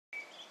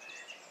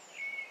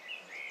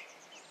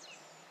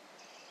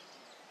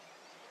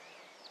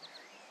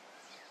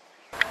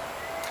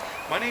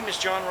My name is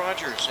John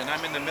Rogers, and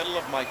I'm in the middle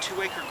of my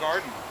 2-acre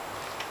garden.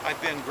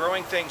 I've been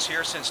growing things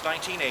here since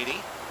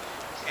 1980,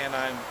 and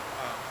I'm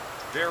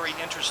very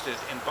interested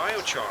in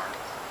biochar,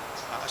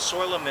 a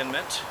soil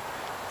amendment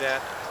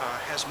that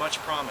has much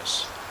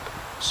promise.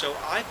 So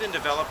I've been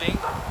developing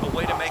a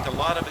way to make a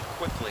lot of it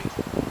quickly,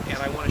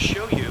 and I want to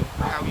show you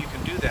how you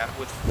can do that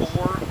with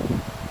 4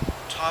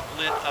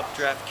 top-lit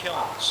updraft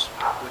kilns,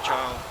 which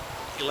I'll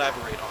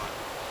elaborate on.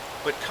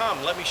 But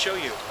come, let me show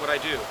you what I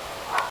do.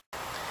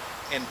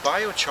 And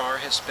biochar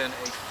has been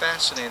a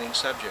fascinating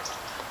subject.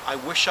 I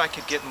wish I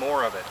could get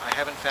more of it. I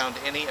haven't found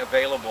any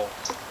available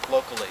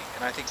locally,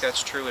 and I think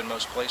that's true in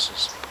most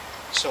places.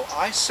 So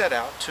I set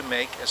out to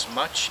make as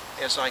much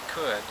as I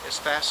could, as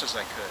fast as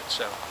I could.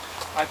 So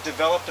I've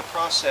developed a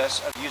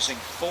process of using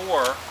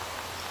 4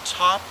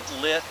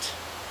 top-lit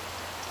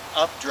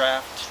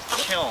updraft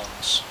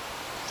kilns,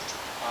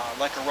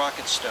 like a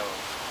rocket stove.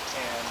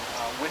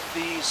 And with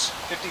these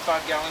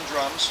 55-gallon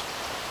drums,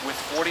 with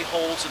 40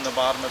 holes in the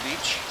bottom of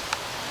each,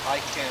 I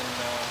can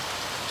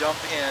dump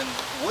in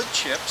wood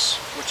chips,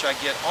 which I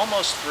get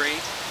almost free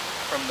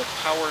from the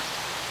Power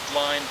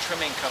Line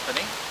Trimming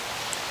Company,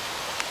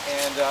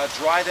 and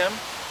dry them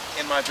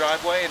in my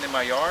driveway and in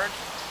my yard,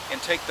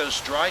 and take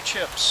those dry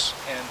chips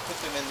and put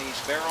them in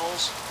these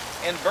barrels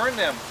and burn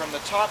them from the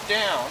top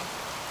down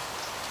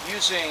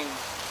using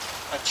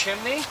a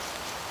chimney,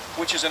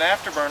 which is an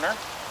afterburner,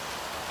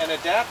 an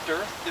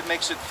adapter that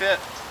makes it fit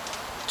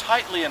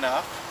tightly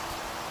enough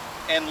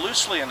and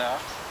loosely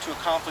enough to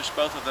accomplish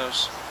both of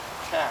those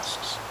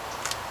tasks.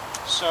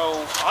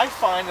 So I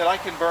find that I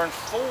can burn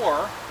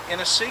 4 in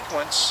a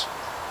sequence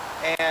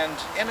and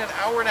in an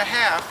hour and a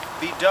half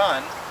be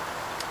done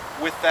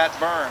with that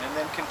burn, and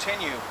then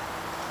continue.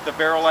 The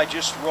barrel I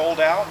just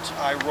rolled out,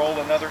 I roll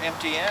another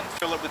empty end,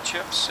 fill it with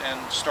chips, and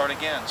start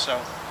again.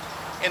 So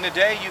in a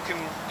day you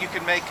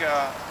can make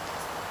a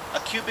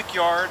cubic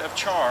yard of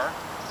char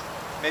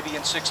maybe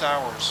in 6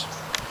 hours.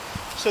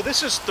 So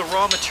this is the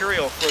raw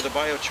material for the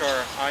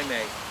biochar I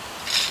made.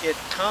 It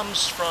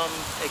comes from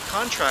a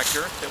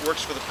contractor that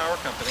works for the power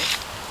company,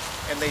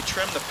 and they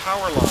trim the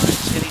power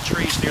lines, any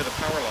trees near the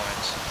power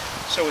lines.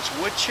 So it's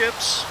wood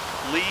chips,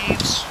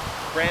 leaves,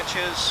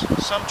 branches,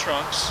 some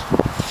trunks,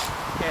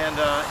 and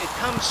it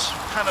comes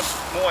kind of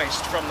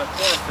moist from the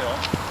chlorophyll,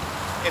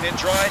 and it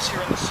dries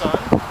here in the sun.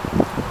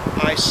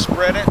 I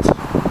spread it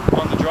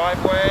on the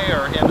driveway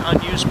or in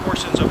unused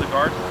portions of the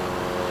garden,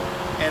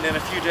 and in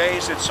a few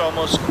days it's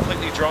almost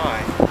completely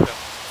dry.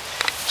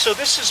 So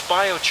this is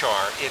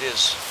biochar. It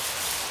is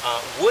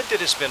wood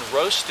that has been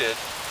roasted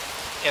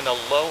in a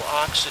low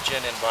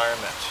oxygen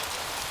environment.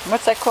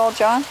 What's that called,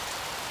 John?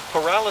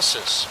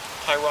 Pyrolysis.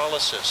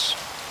 Pyrolysis.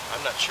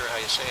 I'm not sure how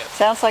you say it.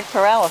 Sounds like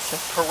paralysis.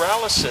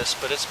 Paralysis,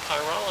 but it's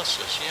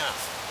pyrolysis, yeah.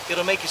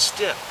 It'll make you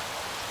stiff.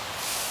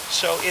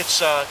 So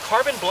it's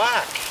carbon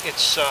black.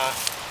 It's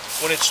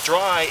when it's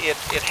dry, it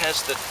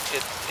has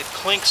it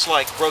clinks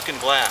like broken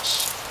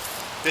glass.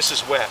 This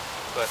is wet,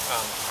 but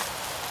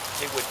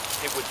it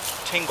would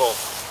tingle.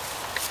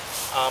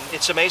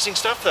 It's amazing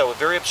stuff though,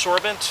 very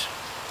absorbent.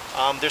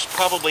 There's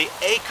probably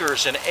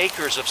acres and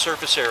acres of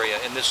surface area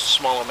in this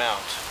small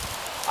amount.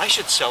 I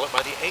should sell it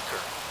by the acre.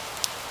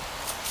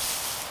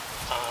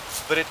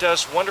 But it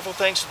does wonderful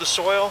things to the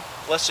soil.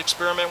 Let's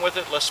experiment with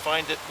it. Let's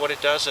find what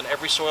it does in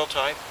every soil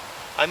type.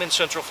 I'm in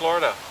Central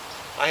Florida.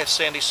 I have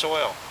sandy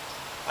soil.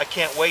 I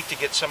can't wait to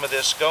get some of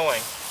this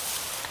going.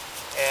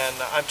 And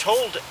I'm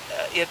told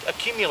it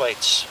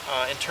accumulates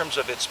in terms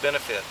of its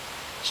benefit.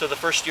 So the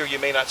first year you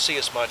may not see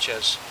as much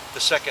as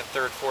the second,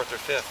 third, fourth, or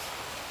fifth.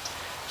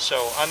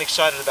 So I'm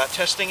excited about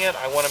testing it.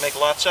 I want to make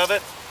lots of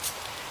it,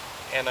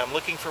 and I'm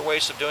looking for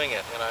ways of doing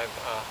it. And I'm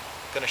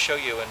going to show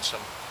you in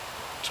some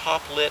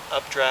top-lit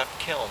updraft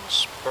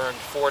kilns, burned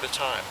 4 at a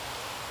time.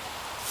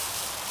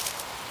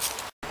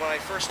 When I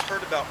first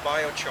heard about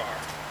biochar,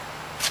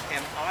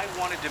 and I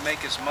wanted to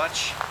make as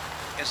much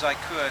as I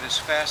could, as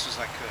fast as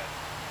I could.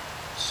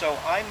 So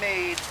I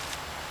made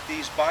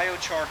these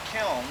biochar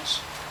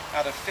kilns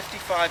out of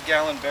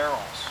 55-gallon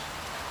barrels.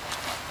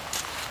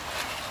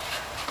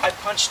 I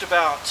punched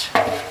about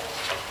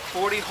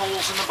 40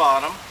 holes in the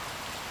bottom.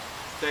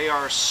 They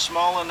are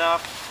small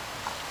enough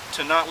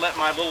to not let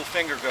my little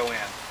finger go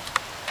in,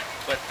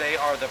 but they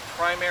are the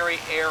primary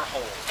air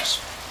holes.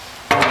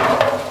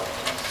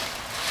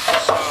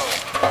 So,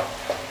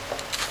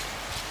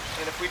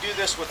 and if we do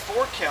this with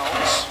 4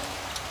 kilns,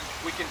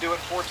 we can do it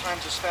 4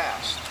 times as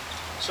fast.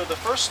 So the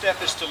first step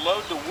is to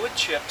load the wood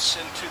chips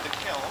into the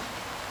kiln.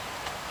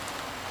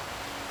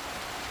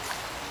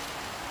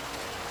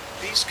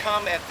 These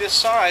come at this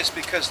size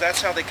because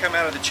that's how they come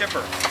out of the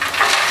chipper.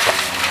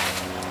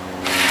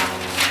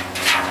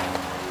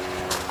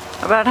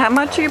 About how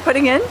much are you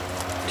putting in,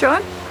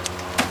 John?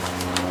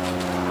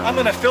 I'm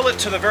going to fill it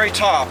to the very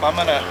top. I'm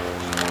going to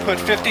put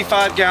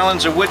 55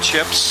 gallons of wood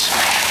chips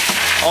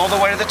all the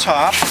way to the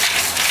top.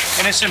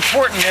 And it's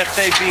important that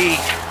they be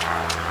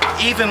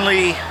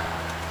evenly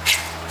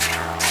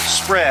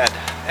spread,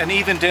 an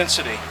even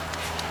density.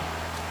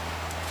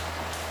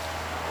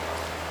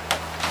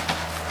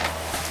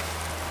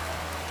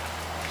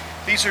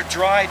 These are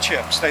dry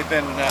chips. They've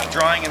been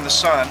drying in the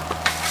sun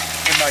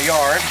in my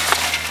yard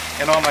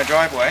and on my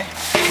driveway.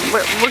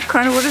 What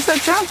kind of wood is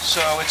that, John?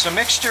 So it's a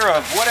mixture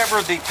of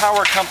whatever the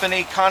power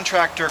company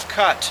contractor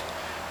cut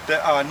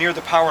near the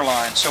power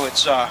line. So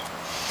it's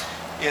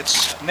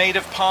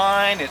native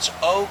pine, it's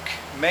oak,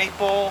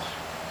 maple,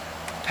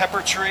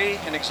 pepper tree,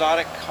 an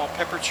exotic called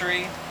pepper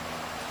tree,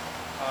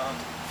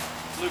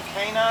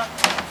 lucana,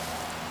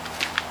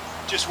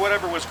 just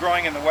whatever was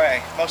growing in the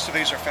way. Most of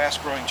these are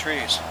fast-growing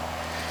trees.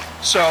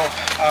 So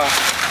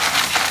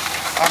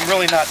I'm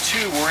really not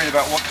too worried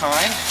about what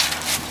kind,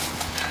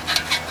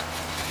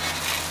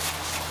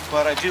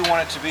 but I do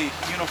want it to be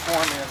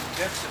uniform in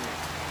density.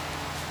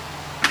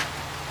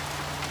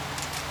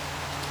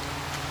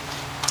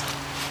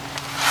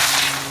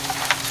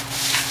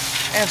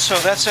 And so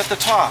that's at the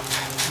top,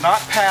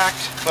 not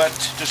packed, but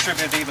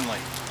distributed evenly.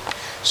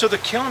 So the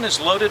kiln is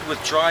loaded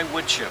with dry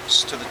wood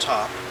chips to the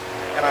top,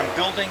 and I'm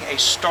building a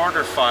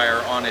starter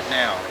fire on it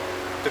now.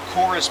 The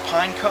core is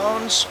pine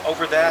cones,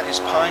 over that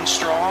is pine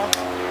straw,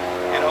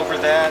 and over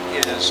that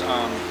is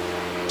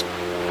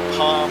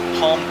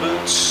palm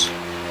boots,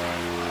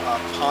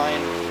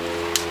 pine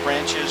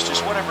branches,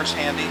 just whatever's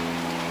handy.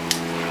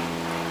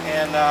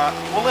 And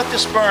we'll let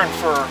this burn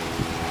for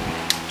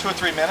 2 or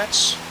 3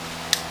 minutes,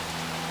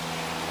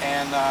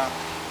 and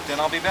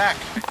then I'll be back.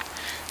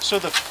 So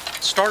the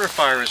starter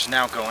fire is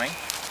now going,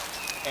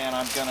 and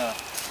I'm going to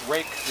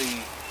rake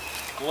the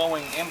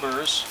glowing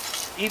embers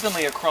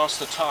evenly across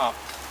the top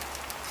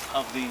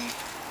of the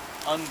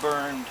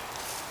unburned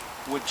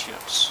wood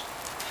chips.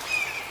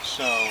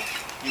 So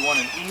you want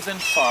an even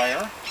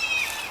fire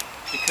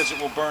because it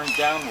will burn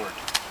downward.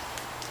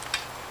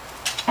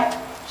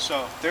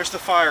 So there's the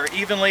fire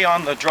evenly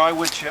on the dry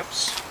wood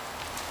chips.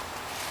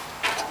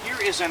 Here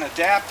is an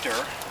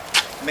adapter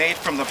made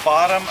from the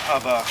bottom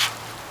of a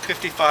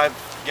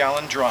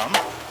 55-gallon drum.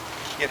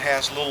 It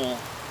has little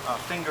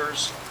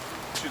fingers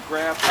to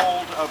grab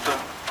hold of the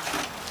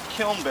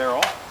kiln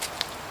barrel,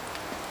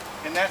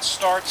 and that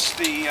starts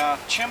the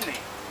chimney.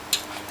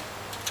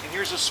 And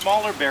here's a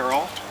smaller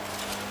barrel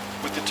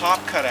with the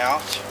top cut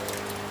out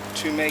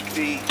to make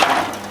the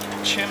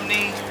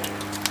chimney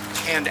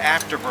and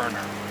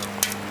afterburner.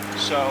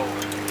 So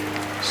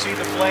see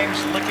the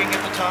flames licking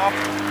at the top,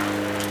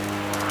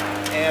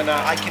 and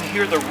I can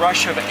hear the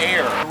rush of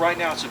air. Right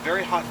now it's a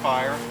very hot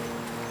fire.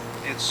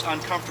 It's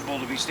uncomfortable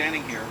to be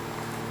standing here.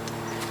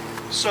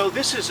 So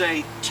this is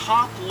a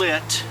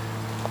top-lit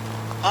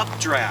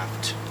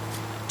updraft,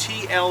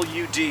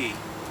 TLUD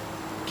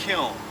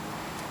kiln.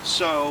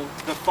 So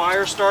the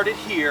fire started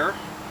here.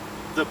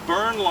 The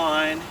burn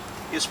line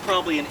is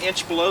probably an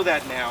inch below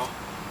that now,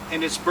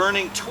 and it's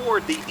burning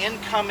toward the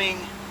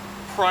incoming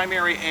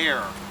primary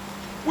air,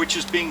 which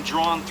is being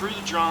drawn through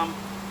the drum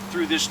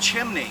through this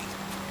chimney,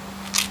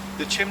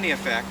 the chimney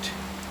effect,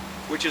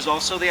 which is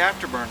also the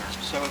afterburner.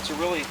 So it's a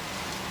really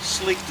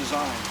sleek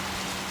design.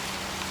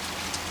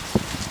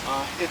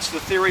 It's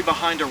the theory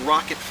behind a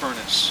rocket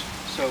furnace,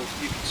 so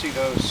you can see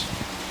those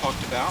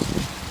talked about.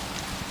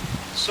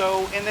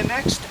 So in the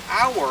next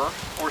hour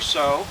or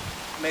so,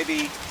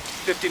 maybe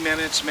 50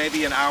 minutes,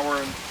 maybe an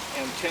hour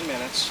and 10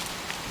 minutes,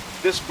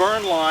 this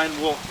burn line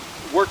will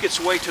work its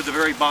way to the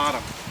very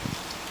bottom,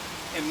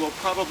 and we'll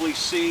probably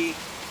see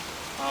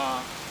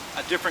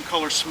a different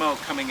color smoke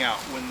coming out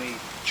when the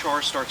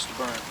char starts to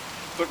burn.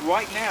 But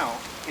right now,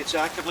 it's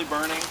actively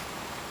burning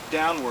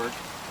downward,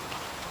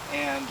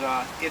 and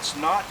it's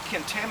not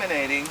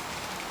contaminating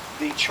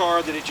the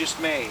char that it just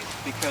made,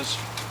 because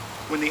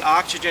when the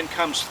oxygen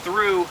comes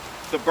through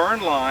the burn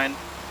line,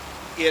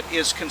 it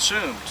is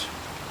consumed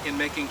in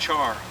making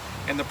char,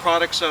 and the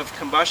products of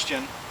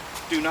combustion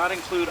do not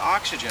include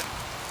oxygen,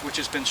 which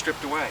has been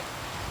stripped away.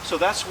 So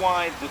that's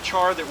why the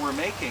char that we're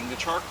making, the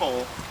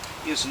charcoal,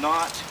 is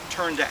not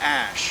turned to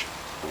ash.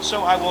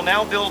 So I will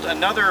now build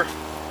another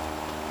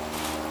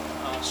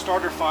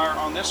starter fire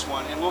on this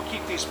one, and we'll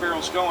keep these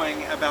barrels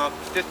going about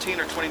 15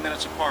 or 20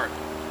 minutes apart.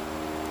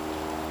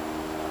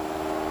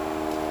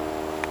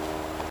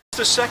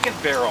 The second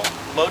barrel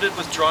loaded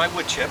with dry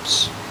wood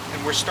chips,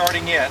 and we're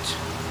starting it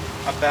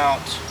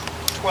about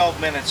 12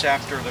 minutes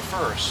after the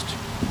first.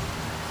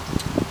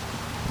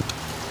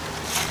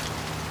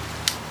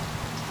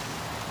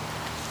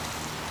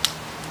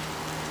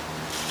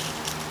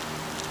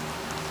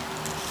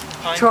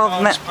 Pine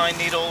cones, pine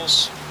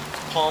needles,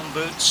 palm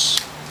boots,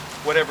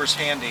 whatever's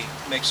handy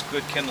makes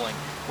good kindling.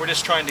 We're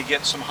just trying to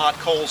get some hot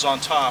coals on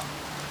top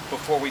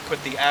before we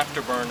put the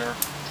afterburner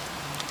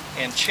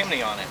and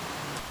chimney on it.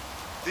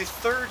 The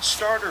third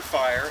starter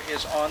fire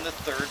is on the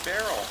third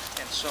barrel,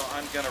 and so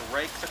I'm going to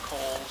rake the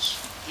coals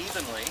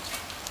evenly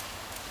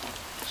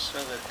so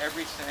that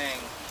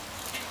everything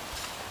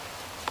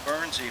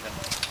burns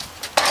evenly.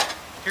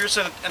 Here's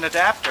an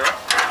adapter,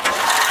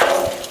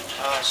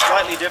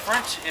 slightly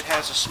different. It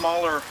has a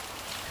smaller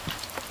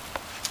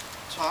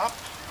top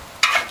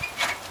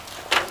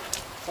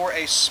for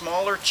a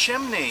smaller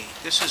chimney.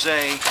 This is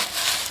a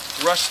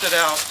rusted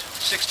out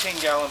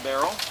 16-gallon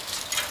barrel.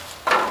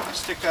 I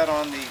stick that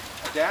on the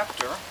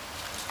adapter,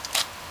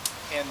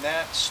 and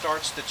that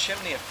starts the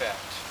chimney effect.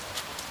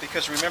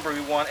 Because remember,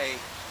 we want a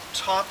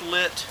top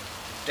lit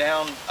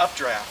down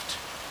updraft.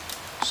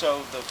 So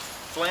the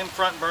flame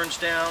front burns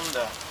down,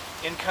 the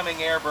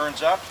incoming air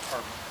burns up,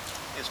 or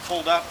is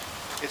pulled up.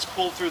 It's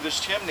pulled through this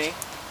chimney,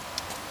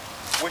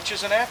 which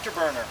is an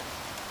afterburner.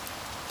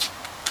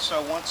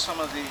 So once some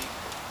of the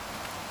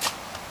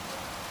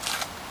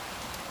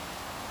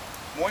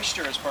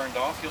moisture is burned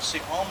off, you'll see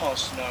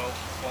almost no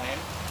flame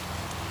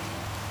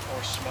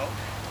or smoke.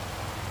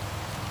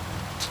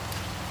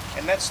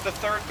 And that's the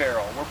third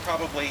barrel. We're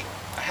probably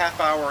a half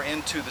hour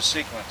into the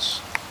sequence.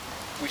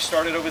 We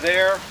started over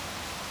there,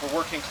 we're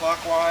working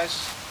clockwise,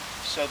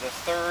 so the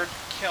third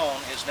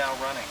kiln is now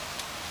running.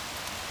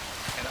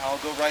 And I'll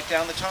go right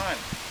down the time.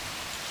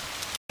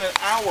 An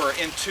hour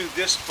into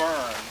this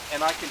burn,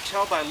 and I can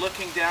tell by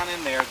looking down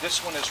in there,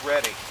 this one is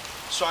ready.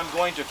 So I'm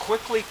going to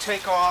quickly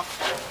take off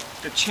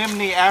the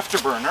chimney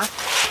afterburner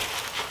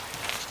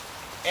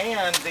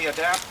and the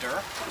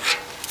adapter.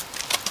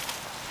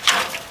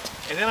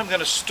 And then I'm going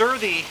to stir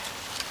the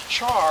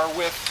char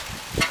with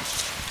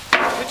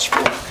a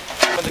pitchfork.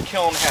 The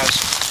kiln has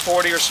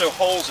 40 or so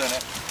holes in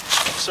it.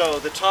 So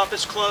the top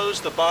is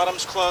closed, the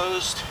bottom's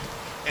closed,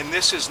 and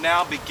this is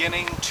now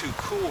beginning to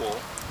cool.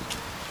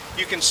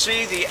 You can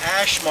see the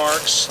ash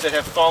marks that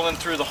have fallen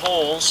through the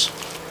holes,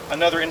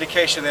 another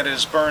indication that it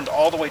is burned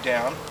all the way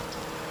down.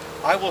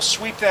 I will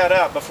sweep that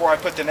up before I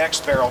put the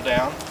next barrel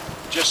down,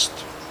 just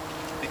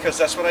because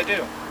that's what I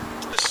do.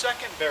 The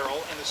second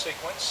barrel in the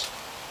sequence,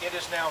 it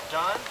is now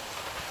done.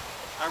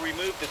 I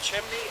remove the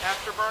chimney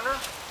afterburner,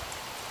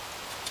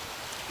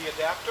 the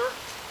adapter,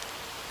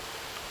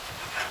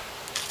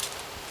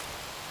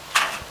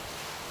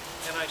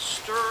 and I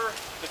stir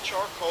the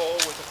charcoal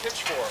with a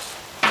pitchfork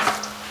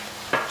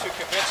to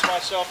convince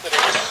myself that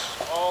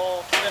it's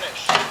all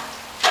finished.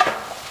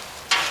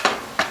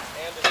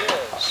 And it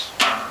is.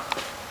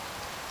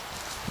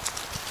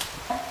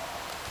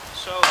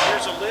 So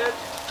here's a lid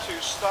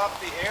to stop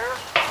the air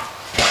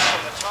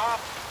from the top.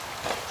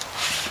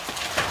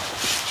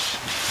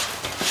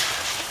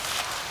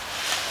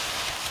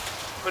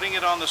 Putting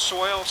it on the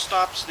soil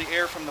stops the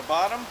air from the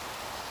bottom.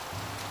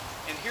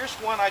 And here's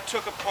one I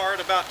took apart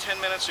about 10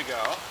 minutes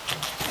ago.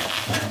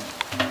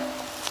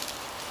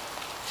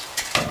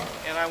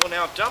 And I will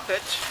now dump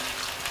it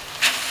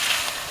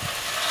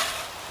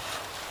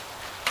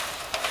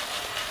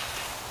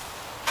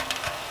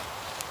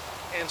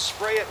and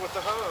spray it with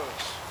the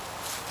hose.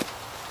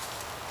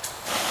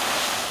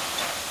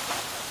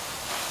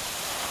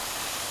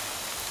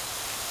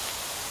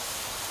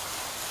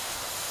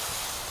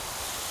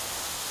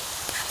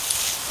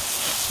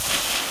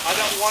 I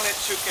don't want it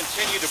to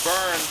continue to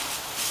burn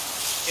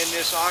in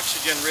this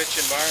oxygen-rich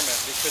environment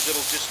because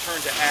it'll just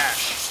turn to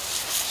ash.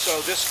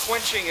 So this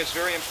quenching is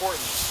very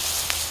important.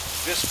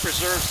 This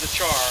preserves the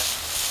char.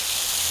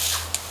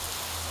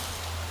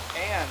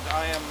 And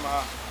I am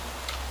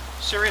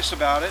serious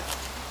about it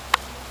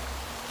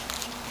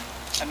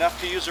enough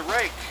to use a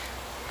rake.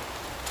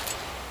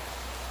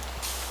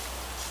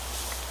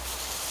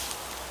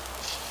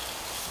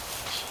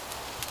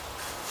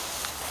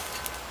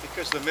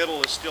 Because the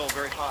middle is still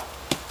very hot.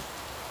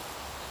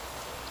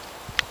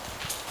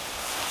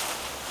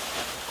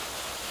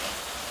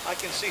 I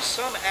can see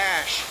some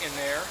ash in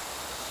there,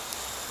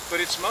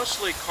 but it's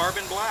mostly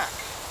carbon black.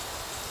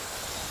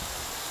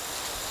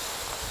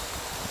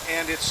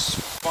 And it's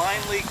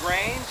finely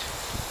grained.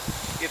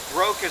 It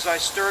broke as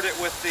I stirred it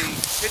with the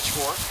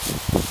pitchfork,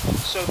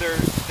 so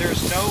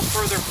there's no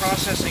further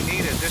processing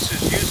needed. This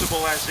is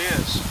usable as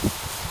is.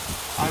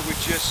 I would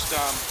just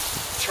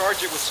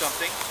charge it with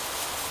something.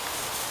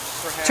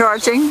 Perhaps,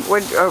 Charging?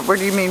 What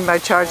do you mean by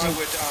charging? I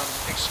would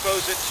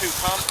expose it to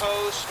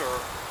compost or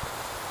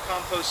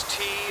compost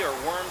tea or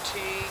worm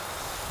tea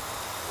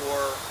or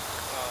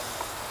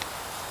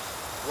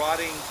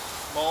rotting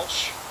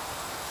mulch.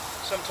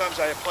 Sometimes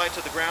I apply it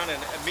to the ground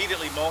and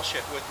immediately mulch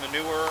it with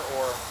manure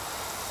or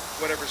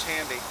whatever's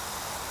handy,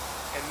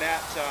 and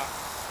that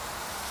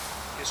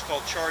is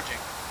called charging.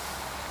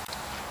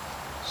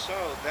 So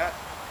that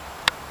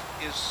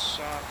is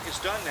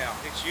done now.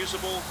 It's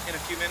usable in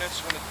a few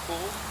minutes when it's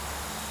cooled,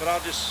 but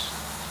I'll just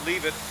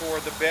leave it for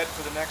the bed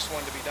for the next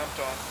one to be dumped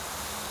on.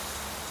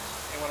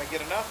 And when I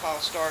get enough, I'll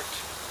start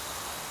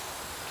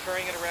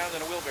carrying it around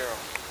in a wheelbarrow.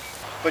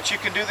 But you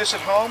can do this at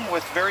home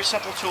with very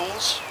simple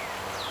tools,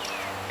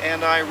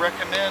 and I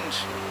recommend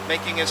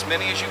making as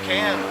many as you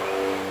can.